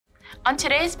On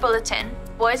today's bulletin,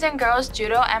 boys and girls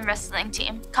judo and wrestling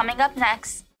team. Coming up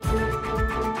next.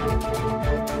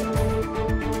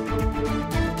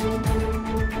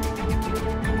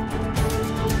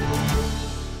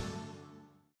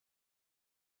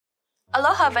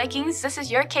 Aloha Vikings, this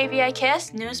is your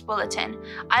KVIKS News Bulletin.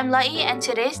 I'm Lai and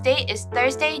today's date is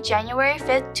Thursday, January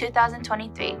 5th,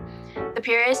 2023. The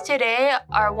periods today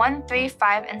are 1, 3,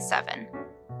 5, and 7.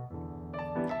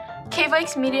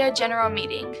 KVIKS Media General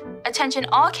Meeting. Attention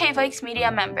all KVIKS Media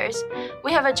members.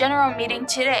 We have a general meeting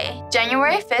today,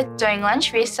 January 5th during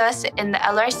lunch recess in the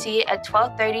LRC at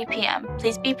 12:30 p.m.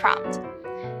 Please be prompt.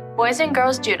 Boys and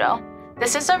Girls Judo.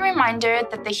 This is a reminder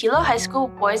that the Hilo High School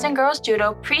Boys and Girls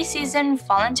Judo preseason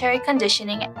voluntary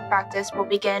conditioning practice will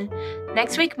begin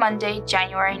next week Monday,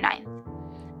 January 9th.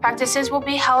 Practices will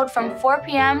be held from 4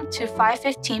 p.m. to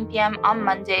 5:15 p.m. on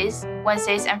Mondays,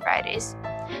 Wednesdays, and Fridays.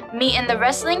 Meet in the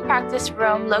wrestling practice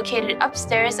room located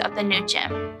upstairs of the new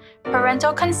gym.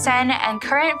 Parental consent and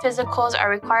current physicals are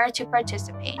required to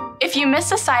participate. If you miss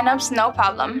the sign-ups, no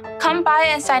problem. Come by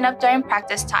and sign up during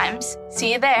practice times.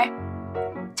 See you there.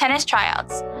 Tennis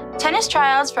tryouts. Tennis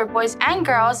tryouts for boys and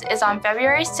girls is on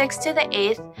February 6th to the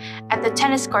 8th at the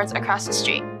tennis courts across the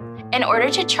street. In order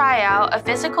to try out, a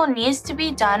physical needs to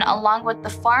be done along with the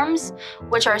forms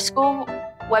which our school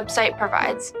website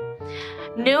provides.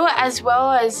 New as well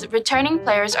as returning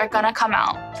players are gonna come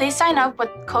out. Please sign up with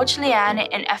Coach Leanne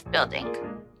in F Building.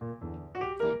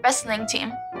 Wrestling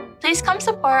team. Please come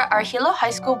support our Hilo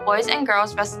High School Boys and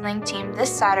Girls Wrestling team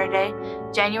this Saturday,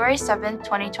 January 7th,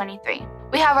 2023.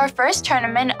 We have our first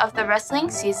tournament of the wrestling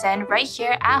season right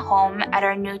here at home at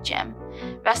our new gym.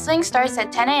 Wrestling starts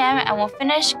at 10 a.m. and will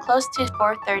finish close to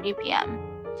 4:30 p.m.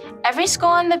 Every school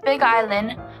on the Big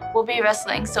Island will be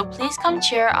wrestling, so please come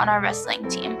cheer on our wrestling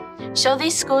team. Show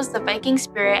these schools the Viking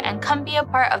spirit and come be a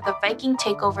part of the Viking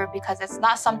takeover because it's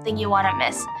not something you want to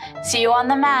miss. See you on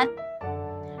the mat.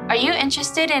 Are you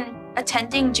interested in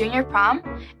attending junior prom?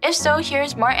 If so,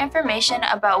 here's more information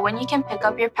about when you can pick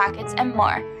up your packets and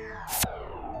more.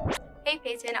 Hey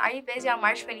Peyton, are you busy on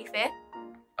March 25th?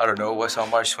 I don't know, what's on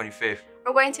March 25th?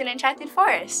 We're going to an enchanted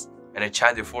forest. An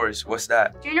enchanted forest? What's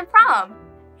that? Junior prom!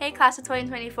 Hey class of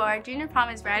 2024, junior prom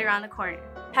is right around the corner.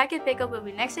 Packet pickup will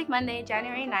be next week Monday,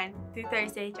 January 9th through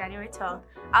Thursday, January 12th,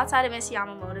 outside of Miss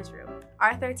Yamamoto's room,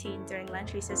 R13 during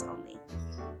lunch recess only.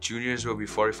 Juniors will be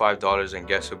 $45 and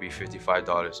guests will be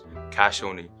 $55, cash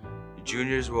only.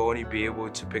 Juniors will only be able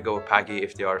to pick up a packet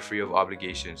if they are free of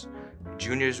obligations.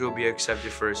 Juniors will be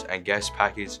accepted first and guest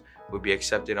packets will be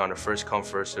accepted on a first-come,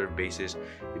 first-served basis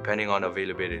depending on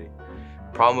availability.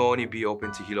 Prom will only be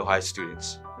open to Hilo High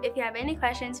students. If you have any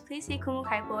questions, please see Kumu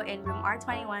Kaipo in room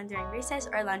R21 during recess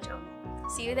or lunch only.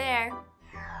 See you there!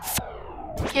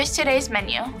 Here's today's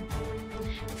menu.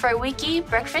 For Wiki,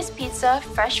 breakfast pizza,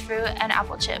 fresh fruit, and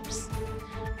apple chips.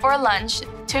 For lunch,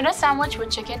 tuna sandwich with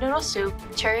chicken noodle soup,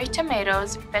 cherry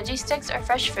tomatoes, veggie sticks or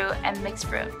fresh fruit, and mixed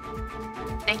fruit.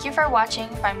 Thank you for watching.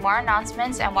 Find more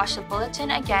announcements and watch the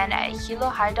bulletin again at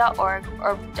hilo-hi.org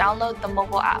or download the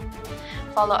mobile app.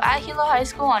 Follow at Hilo High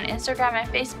School on Instagram and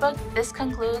Facebook. This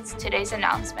concludes today's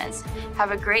announcements.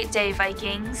 Have a great day,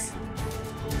 Vikings!